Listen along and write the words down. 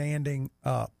standing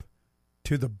up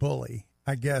to the bully,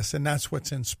 I guess, and that's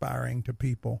what's inspiring to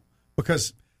people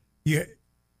because no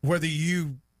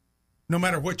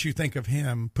matter what you think of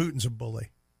him, Putin's a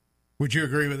bully. Would you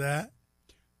agree with that?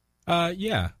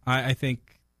 Yeah, I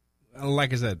think,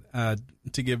 like I said,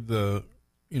 to give the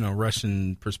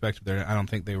Russian perspective there, I don't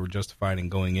think they were justified in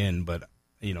going in, but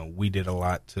we did a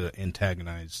lot to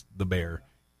antagonize the bear,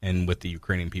 and with the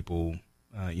Ukrainian people,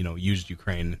 used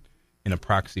Ukraine in a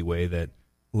proxy way that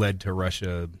led to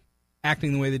Russia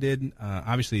acting the way they did.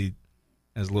 Obviously,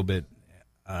 as a little bit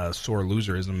sore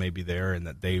loserism maybe there, and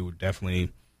that they definitely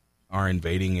are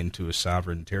invading into a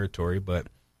sovereign territory, but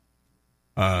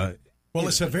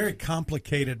it's a very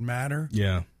complicated matter.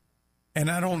 Yeah. And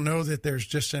I don't know that there's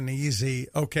just an easy,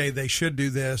 okay, they should do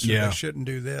this or they shouldn't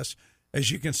do this.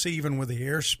 As you can see, even with the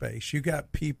airspace, you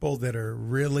got people that are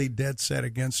really dead set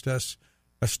against us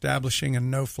establishing a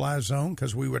no-fly zone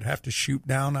because we would have to shoot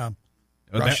down a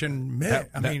Russian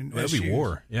MiG. That'd be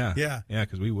war. Yeah. Yeah. Yeah,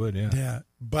 because we would, yeah. Yeah.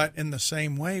 But in the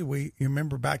same way, you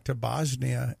remember back to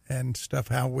Bosnia and stuff,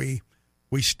 how we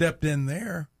stepped in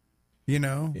there,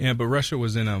 Yeah, but Russia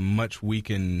was in a much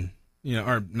weakened,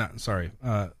 that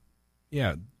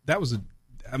was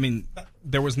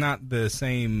there was not the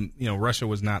same, Russia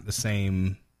was not the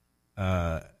same,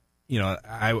 I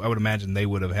would imagine they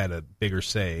would have had a bigger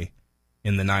say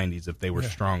in the 90s if they were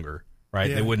stronger, right?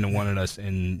 Yeah. They wouldn't have wanted us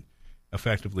in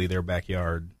effectively their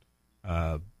backyard,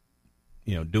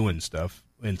 doing stuff.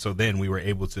 And so then we were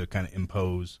able to kind of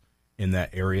impose in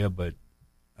that area. But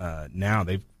now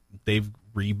they've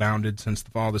rebounded since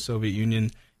the fall of the Soviet Union.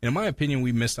 And in my opinion,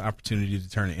 we missed the opportunity to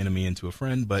turn an enemy into a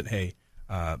friend. But hey,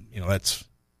 that's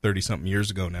 30-something years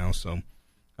ago now. So,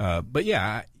 but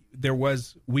yeah,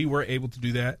 we were able to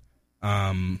do that.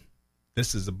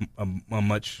 This is a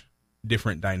much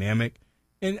different dynamic.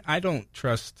 And I don't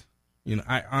trust,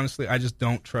 I just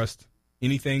don't trust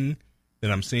anything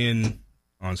that I'm seeing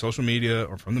on social media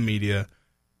or from the media.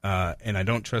 And I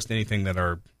don't trust anything that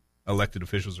our elected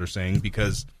officials are saying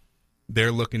because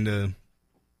they're looking to,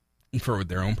 for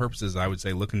their own purposes, I would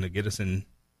say, looking to get us into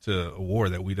a war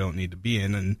that we don't need to be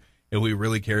in. And if we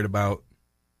really cared about,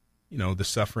 the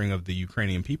suffering of the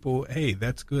Ukrainian people, hey,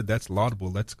 that's good. That's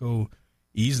laudable. Let's go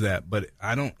ease that. But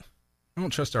I don't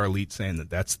trust our elite saying that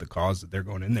that's the cause that they're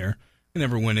going in there. We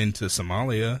never went into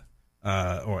Somalia,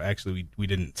 or actually we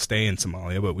didn't stay in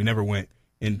Somalia, but we never went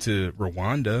into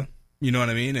Rwanda. You know what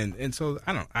I mean? And so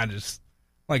I just,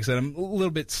 like I said, I'm a little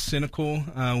bit cynical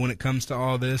when it comes to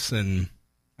all this. And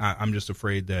I'm just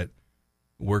afraid that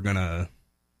we're going to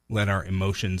let our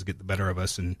emotions get the better of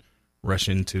us and rush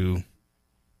into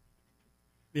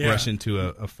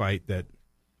a fight that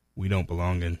we don't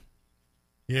belong in.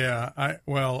 Yeah,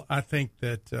 I think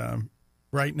that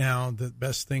right now the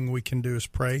best thing we can do is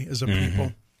pray as a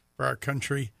people for our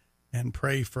country and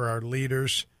pray for our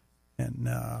leaders, and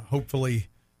hopefully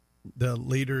the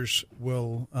leaders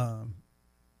will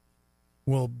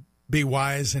be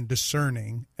wise and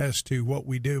discerning as to what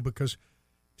we do, because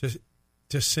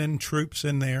to send troops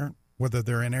in there, whether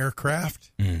they're in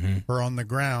aircraft or on the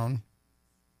ground,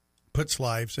 puts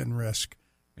lives in risk.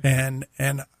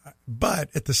 But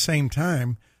at the same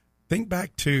time, think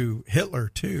back to Hitler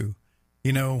too.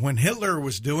 When Hitler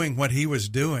was doing what he was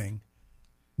doing,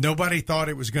 nobody thought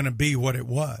it was going to be what it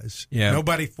was. Yeah.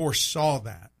 Nobody foresaw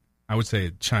that. I would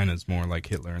say China's more like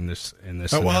Hitler in this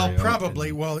scenario. Well, probably.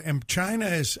 And China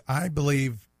is, I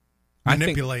believe,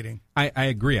 manipulating. I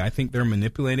agree. I think they're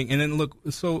manipulating. And then look,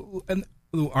 and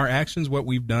our actions, what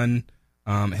we've done,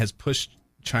 has pushed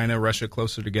China, Russia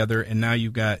closer together. And now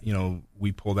you've got,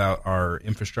 we pulled out our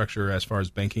infrastructure as far as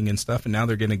banking and stuff, and now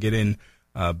they're going to get in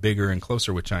bigger and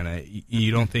closer with China.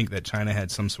 You don't think that China had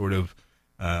some sort of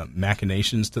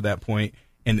machinations to that point?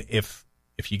 And if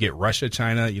you get Russia,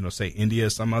 China, say India,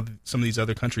 some of these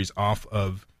other countries off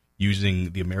of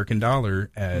using the American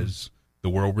dollar as the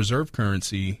world reserve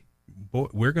currency, boy,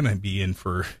 we're going to be in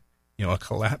for a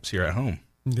collapse here at home.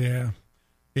 Yeah,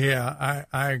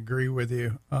 I agree with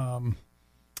you. I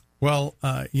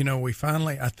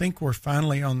think we're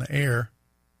finally on the air,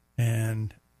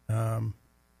 and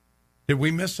did we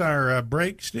miss our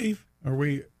break, Steve? Are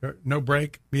we no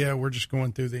break? Yeah, we're just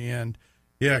going through the end.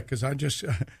 Yeah, because I just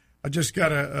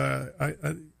got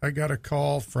a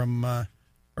call from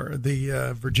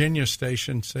the Virginia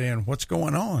station saying, "What's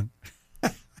going on?"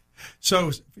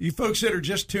 So you folks that are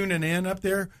just tuning in up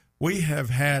there, we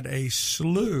have had a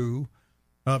slew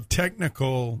of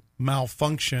technical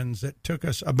malfunctions that took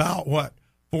us about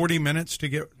 40 minutes to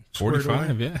get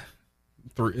 45 away?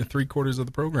 Yeah, three quarters of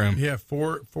the program. Yeah,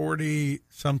 40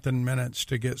 something minutes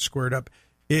to get squared up.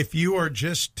 If you are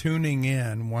just tuning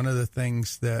in, one of the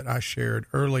things that I shared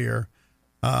earlier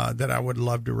that I would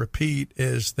love to repeat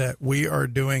is that we are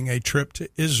doing a trip to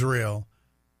Israel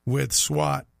with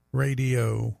SWAT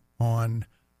Radio on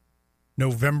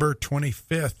November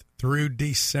 25th through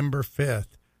December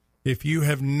 5th. If you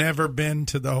have never been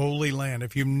to the Holy Land,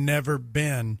 if you've never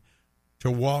been to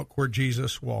walk where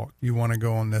Jesus walked, you want to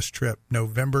go on this trip.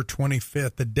 November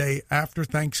 25th, the day after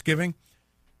Thanksgiving,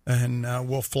 and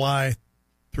we'll fly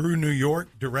through New York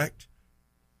direct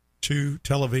to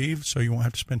Tel Aviv, so you won't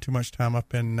have to spend too much time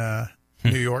up in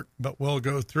New York, but we'll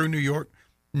go through New York.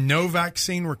 No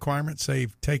vaccine requirements.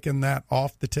 They've taken that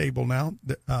off the table now.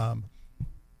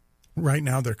 Right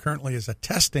now, there currently is a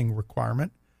testing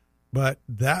requirement, but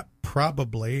that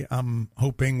probably, I'm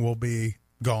hoping, will be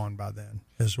gone by then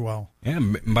as well. Yeah,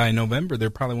 by November, there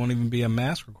probably won't even be a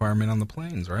mask requirement on the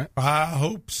planes, right? I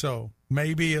hope so.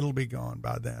 Maybe it'll be gone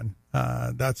by then.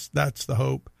 That's the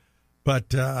hope.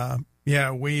 But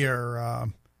yeah,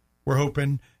 we're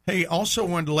hoping. Hey, also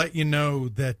wanted to let you know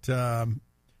that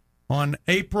on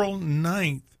April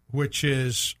 9th, which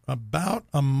is about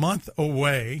a month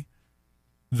away,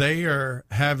 they are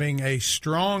having a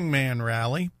strongman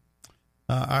rally.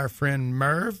 Our friend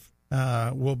Merv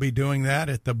will be doing that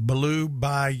at the Blue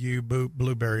Bayou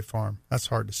Blueberry Farm. That's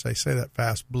hard to say. Say that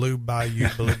fast. Blue Bayou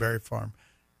Blueberry Farm.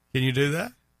 Can you do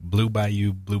that? Blue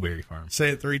Bayou Blueberry Farm.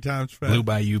 Say it 3 times fast. Blue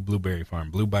Bayou Blueberry Farm.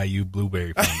 Blue Bayou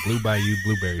Blueberry Farm. Blue Bayou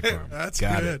Blueberry Farm. That's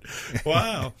Got good. It.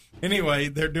 Wow. Anyway,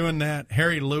 they're doing that.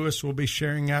 Harry Lewis will be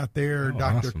sharing out there. Oh,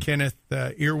 Dr. awesome. Kenneth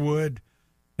Earwood.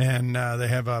 And they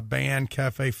have a band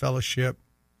cafe fellowship.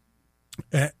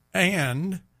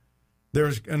 And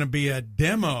there's going to be a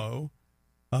demo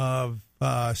of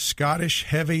Scottish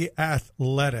heavy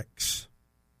athletics.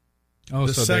 Oh,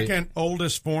 the so second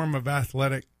oldest form of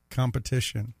athletic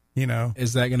competition, you know.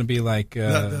 Is that going to be like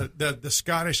the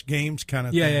Scottish games kind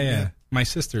of thing? Yeah. My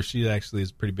sister, she actually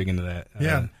is pretty big into that.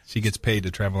 Yeah. She gets paid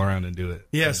to travel around and do it.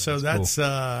 Yeah, so that's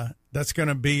cool. That's going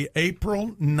to be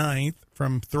April 9th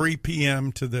from 3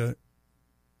 p.m. to the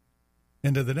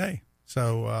end of the day.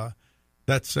 So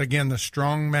that's, again, the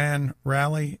Strongman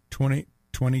Rally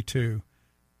 2022,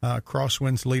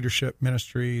 Crosswinds Leadership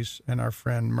Ministries and our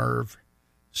friend Merv.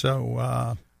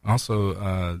 So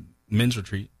also men's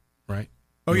retreat, right?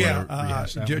 Oh, yeah,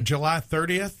 July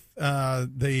 30th,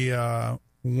 the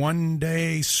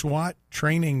one-day SWAT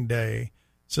training day.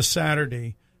 It's a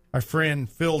Saturday. Our friend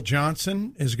Phil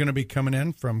Johnson is going to be coming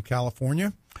in from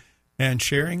California and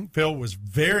sharing. Phil was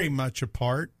very much a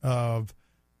part of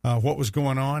what was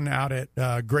going on out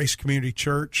at Grace Community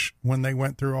Church when they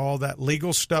went through all that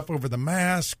legal stuff over the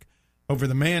mask, over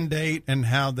the mandate, and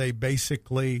how they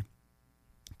basically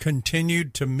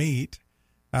continued to meet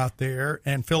out there.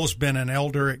 And Phil's been an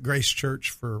elder at Grace Church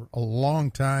for a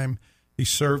long time. He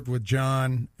served with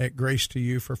John at Grace to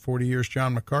You for 40 years,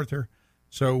 John MacArthur.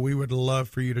 So we would love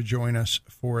for you to join us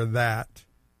for that,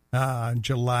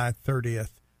 July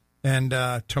 30th. And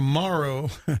tomorrow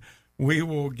we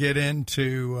will get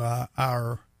into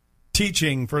our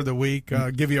teaching for the week.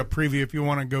 Give you a preview. If you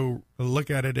want to go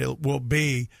look at it, it will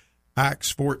be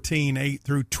Acts 14, 8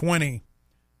 through 20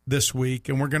 this week.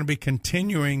 And we're going to be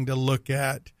continuing to look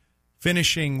at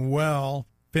finishing well,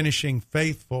 finishing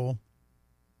faithful,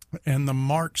 and the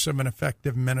marks of an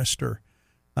effective minister.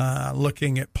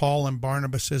 Looking at Paul and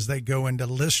Barnabas as they go into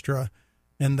Lystra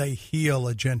and they heal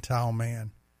a Gentile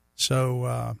man.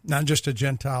 So not just a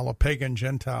Gentile, a pagan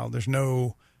Gentile. There's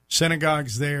no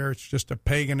synagogues there. It's just a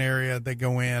pagan area. They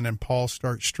go in and Paul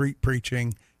starts street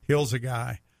preaching, heals a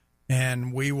guy.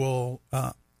 And we will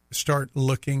start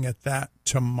looking at that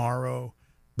tomorrow.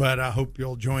 But I hope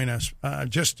you'll join us.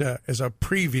 Just as a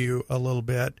preview a little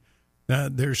bit,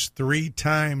 there's 3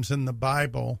 times in the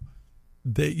Bible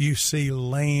that you see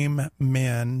lame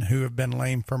men who have been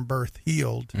lame from birth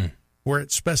healed, where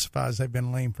it specifies they've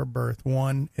been lame from birth.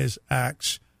 One is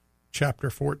Acts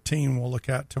chapter 14 we'll look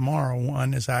at tomorrow.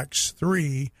 One is Acts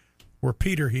 3 where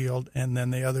Peter healed, and then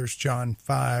the other is John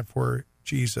 5 where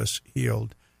Jesus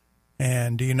healed.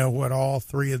 And do you know what all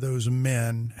 3 of those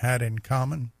men had in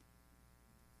common?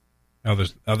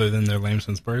 Other than their lame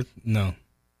since birth? No.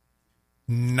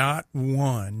 Not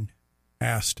one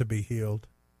asked to be healed.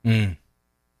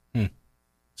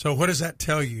 So what does that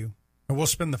tell you? And we'll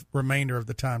spend the remainder of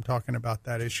the time talking about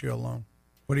that issue alone.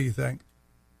 What do you think?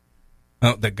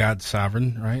 Oh, that God's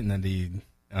sovereign, right? And that he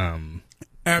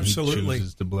absolutely he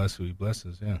chooses to bless who he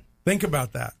blesses, yeah. Think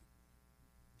about that.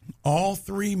 All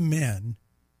 3 men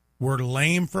were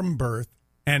lame from birth,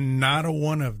 and not a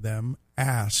one of them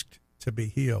asked to be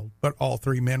healed, but all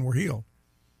 3 men were healed.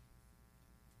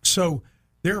 So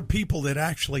there are people that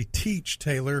actually teach,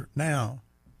 Taylor, now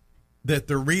that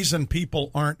the reason people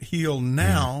aren't healed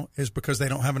now is because they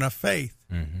don't have enough faith.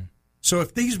 Mm-hmm. So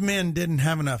if these men didn't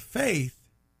have enough faith,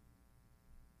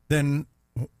 then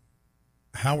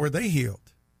how were they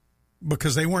healed?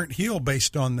 Because they weren't healed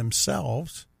based on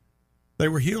themselves. They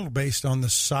were healed based on the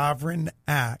sovereign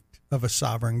act of a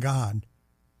sovereign God.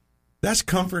 That's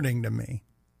comforting to me.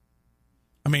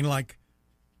 I mean, like,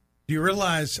 do you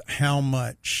realize how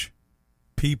much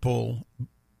people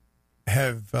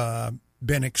have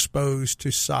been exposed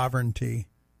to sovereignty,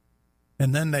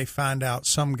 and then they find out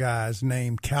some guy's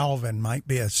named Calvin might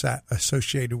be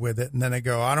associated with it, and then they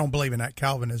go, I don't believe in that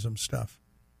Calvinism stuff.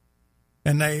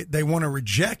 And they want to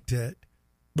reject it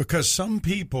because some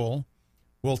people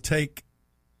will take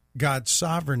God's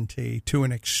sovereignty to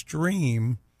an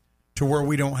extreme to where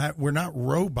we're not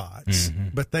robots,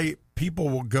 but people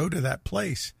will go to that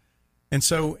place. And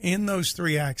so in those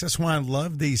 3 acts, that's why I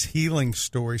love these healing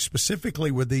stories, specifically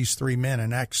with these 3 men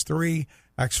in Acts 3,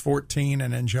 Acts 14,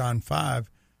 and in John 5,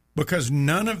 because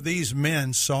none of these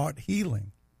men sought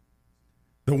healing.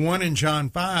 The one in John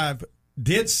 5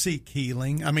 did seek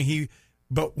healing. I mean,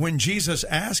 but when Jesus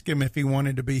asked him if he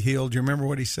wanted to be healed, do you remember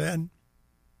what he said?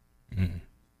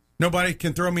 Nobody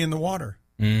can throw me in the water.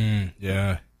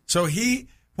 Yeah. So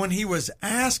when he was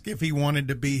asked if he wanted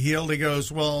to be healed, he goes,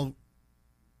 well,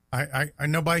 I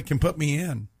nobody can put me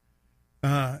in.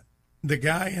 The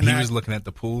guy in he was looking at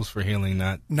the pools for healing,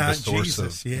 not the source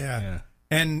Jesus. of, yeah.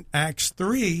 And Acts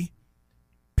 3,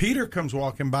 Peter comes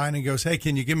walking by and he goes, hey,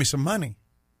 can you give me some money?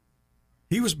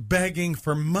 He was begging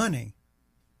for money.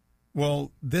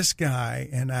 Well, this guy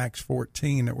in Acts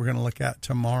 14 that we're going to look at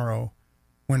tomorrow,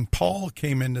 when Paul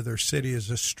came into their city as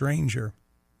a stranger,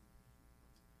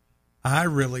 I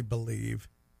really believe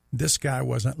this guy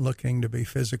wasn't looking to be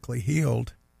physically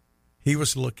healed. He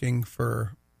was looking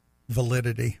for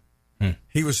validity.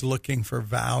 He was looking for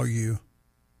value.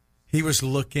 He was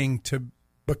looking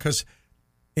because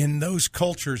in those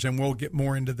cultures, and we'll get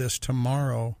more into this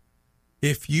tomorrow,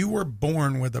 if you were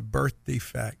born with a birth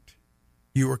defect,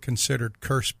 you were considered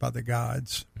cursed by the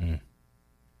gods.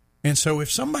 And so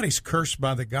if somebody's cursed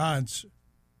by the gods,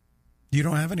 you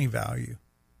don't have any value.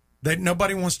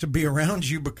 Nobody wants to be around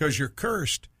you because you're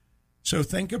cursed. So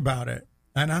think about it.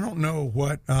 And I don't know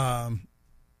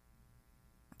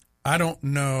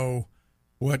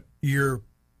what your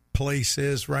place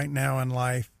is right now in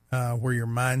life, where your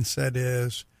mindset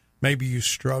is. Maybe you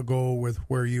struggle with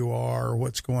where you are or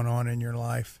what's going on in your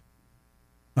life.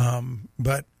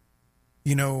 But,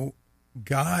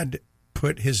 God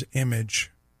put his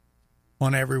image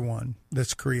on everyone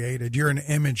that's created. You're an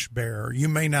image bearer. You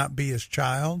may not be his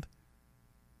child,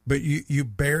 but you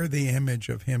bear the image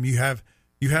of him. You have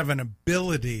an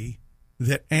ability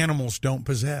that animals don't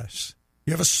possess.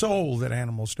 You have a soul that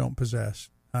animals don't possess.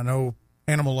 I know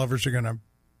animal lovers are going to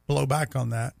blow back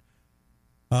on that.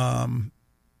 I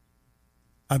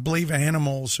believe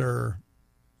animals are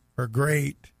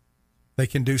great. They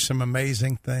can do some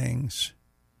amazing things,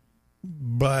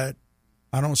 but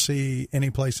I don't see any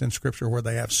place in Scripture where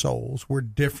they have souls. We're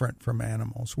different from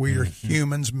animals. We are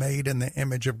humans made in the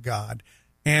image of God.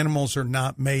 Animals are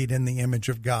not made in the image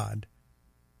of God.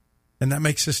 And that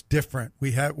makes us different.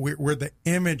 We're the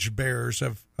image bearers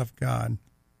of God.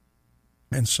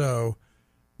 And so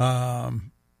I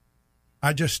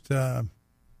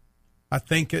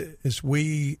think as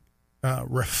we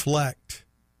reflect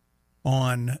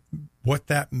on what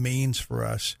that means for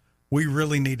us, we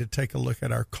really need to take a look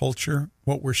at our culture,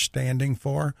 what we're standing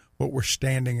for, what we're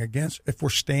standing against, if we're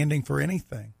standing for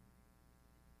anything,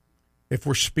 if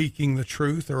we're speaking the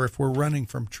truth or if we're running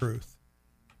from truth.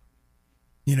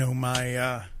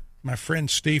 My friend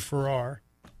Steve Farrar,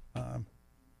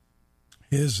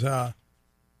 his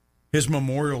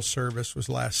memorial service was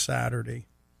last Saturday,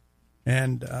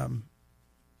 and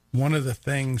one of the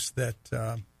things that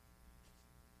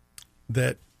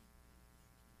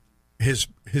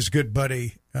his good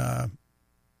buddy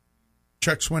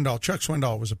Chuck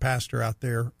Swindoll was a pastor out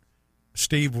there.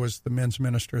 Steve was the men's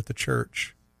minister at the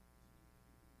church.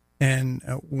 And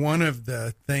one of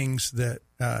the things that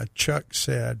Chuck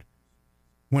said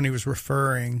when he was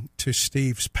referring to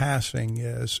Steve's passing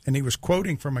is, and he was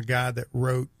quoting from a guy that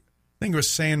wrote, I think it was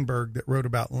Sandberg, that wrote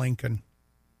about Lincoln.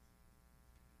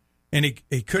 And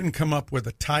he couldn't come up with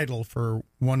a title for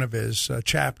one of his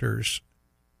chapters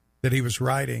that he was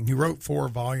writing. He wrote 4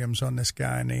 volumes on this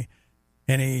guy,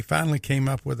 and he finally came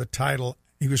up with a title.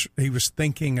 He was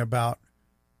thinking about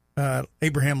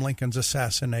Abraham Lincoln's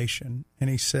assassination, and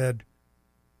he said,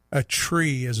 "A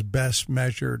tree is best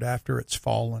measured after it's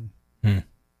fallen."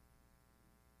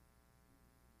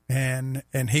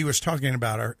 And he was talking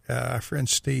about our friend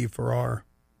Steve Farrar.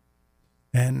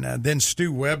 And then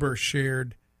Stu Weber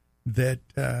shared that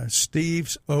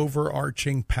Steve's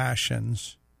overarching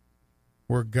passions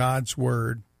were God's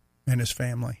word and his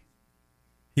family.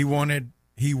 He wanted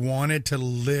to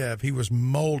live. He was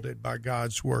molded by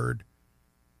God's word,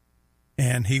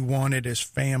 and he wanted his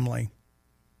family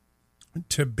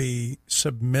to be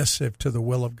submissive to the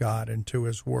will of God and to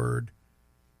his word.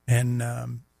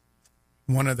 And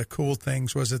one of the cool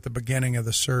things was at the beginning of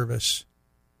the service,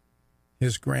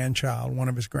 his grandchild, one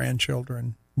of his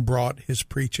grandchildren, brought his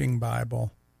preaching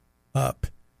Bible up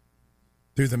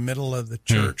through the middle of the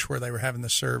church where they were having the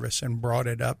service and brought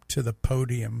it up to the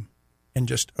podium and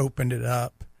just opened it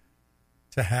up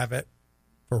to have it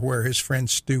for where his friend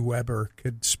Stu Weber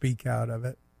could speak out of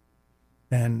it.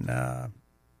 And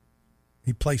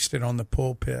he placed it on the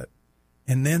pulpit.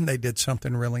 And then they did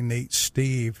something really neat.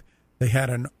 They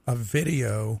had a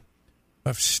video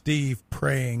of Steve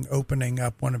praying, opening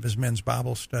up one of his men's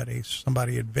Bible studies.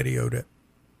 Somebody had videoed it.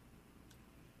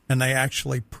 And they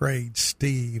actually prayed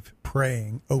Steve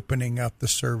praying, opening up the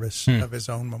service of his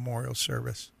own memorial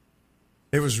service.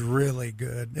 It was really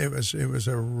good. It was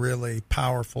a really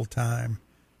powerful time,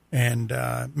 and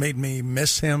made me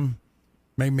miss him.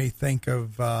 Made me think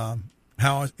of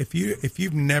how if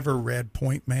you've never read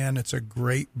Point Man, it's a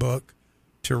great book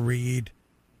to read.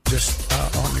 Just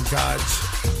on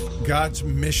God's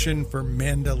mission for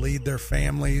men to lead their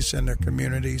families and their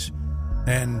communities.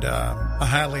 And I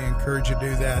highly encourage you to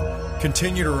do that.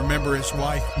 Continue to remember his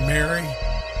wife, Mary,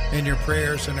 in your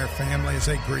prayers and her family as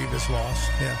they grieve his loss.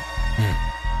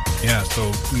 Yeah,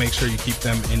 so make sure you keep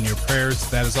them in your prayers.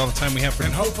 That is all the time we have for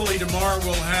And hopefully tomorrow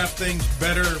we'll have things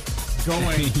better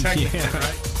going technically,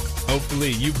 right?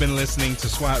 Hopefully. You've been listening to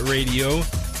SWAT Radio.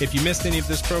 If you missed any of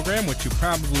this program, which you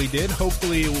probably did,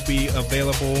 hopefully it will be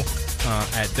available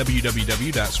at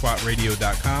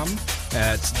www.swatradio.com.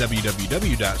 That's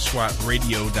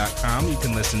www.swatradio.com. You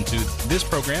can listen to this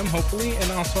program, hopefully,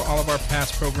 and also all of our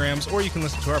past programs, or you can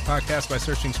listen to our podcast by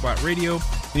searching SWAT Radio,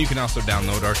 and you can also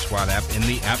download our SWAT app in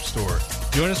the App Store.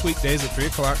 Join us weekdays at 3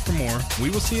 o'clock for more. We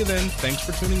will see you then. Thanks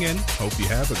for tuning in. Hope you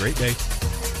have a great day.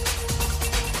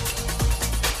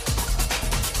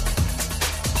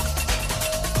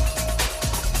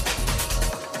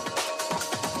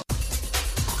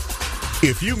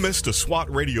 If you missed a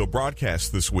SWAT Radio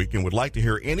broadcast this week and would like to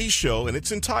hear any show in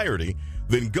its entirety,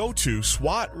 then go to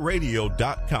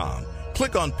SWATradio.com.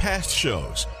 Click on past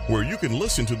shows where you can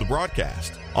listen to the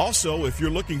broadcast. Also, if you're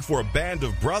looking for a band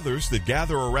of brothers that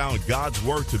gather around God's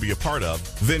Word to be a part of,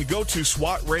 then go to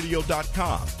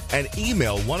SWATradio.com and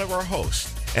email one of our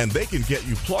hosts, and they can get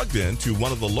you plugged in to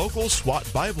one of the local SWAT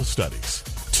Bible studies.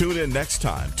 Tune in next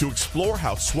time to explore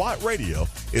how SWAT Radio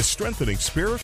is strengthening spiritual